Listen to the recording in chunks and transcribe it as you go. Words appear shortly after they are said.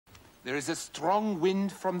There is a strong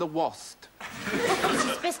wind from the west. It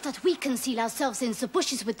is best that we conceal ourselves in the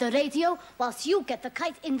bushes with the radio, whilst you get the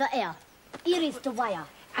kite in the air. Here is the wire.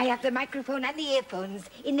 I have the microphone and the earphones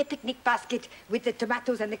in the picnic basket with the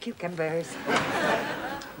tomatoes and the cucumbers.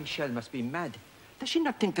 Michelle must be mad. Does she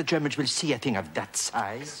not think the Germans will see a thing of that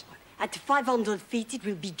size? At 500 feet, it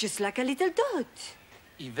will be just like a little dot.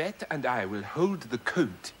 Yvette and I will hold the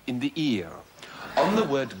coat in the ear. On the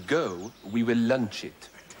word go, we will lunch it.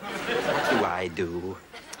 What do I do?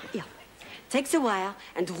 Yeah. Take the wire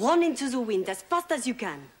and run into the wind as fast as you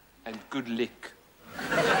can. And good lick.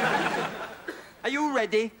 Are you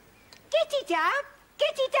ready? Get it up!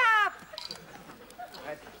 Get it up!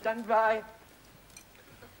 Stand by.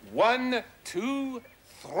 1, 2,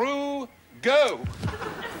 through, go!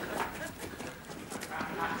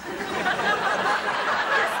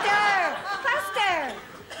 Faster! Faster!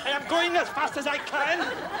 I am going as fast as I can.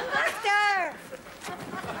 Faster!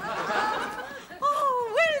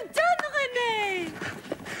 Oh, well done, René!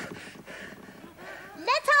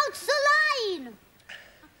 Let out the line!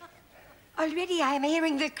 Already I am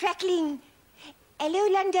hearing the crackling. Hello,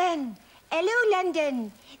 London. Hello,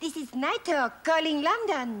 London. This is Nighthawk calling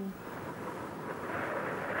London.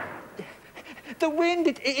 The wind,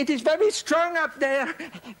 it is very strong up there.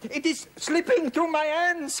 It is slipping through my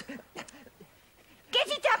hands. Get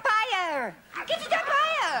it up higher! Get it up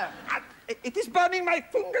higher! It is burning my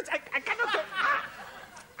fingers. I cannot...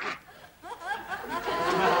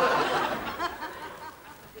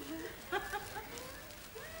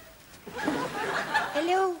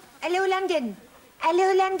 Hello, hello, London.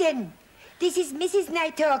 Hello, London. This is Mrs.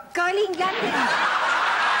 Nighthawk calling London.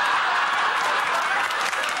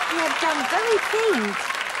 We have gone very faint.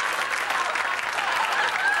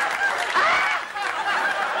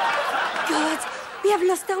 God, we have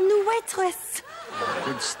lost our new waitress.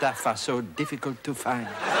 Good stuff are so difficult to find.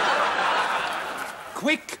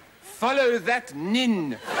 Quick, follow that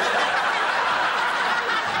nin.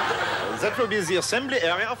 That will be the assembly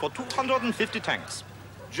area for 250 tanks.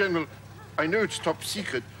 General, I know it's top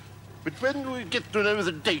secret, but when do we get to know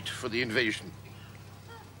the date for the invasion?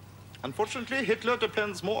 Unfortunately, Hitler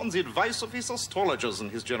depends more on the advice of his astrologers than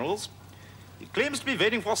his generals. He claims to be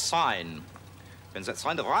waiting for a sign. When that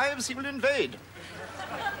sign arrives, he will invade.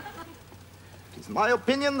 It is my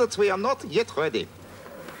opinion that we are not yet ready.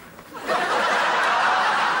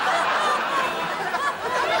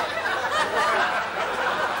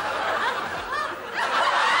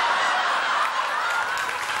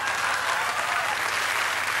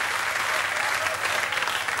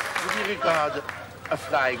 Would you regard a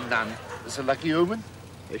flying nun as a lucky omen?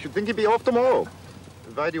 I should think he'd be off tomorrow.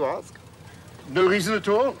 Why do you ask? No reason at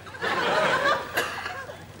all.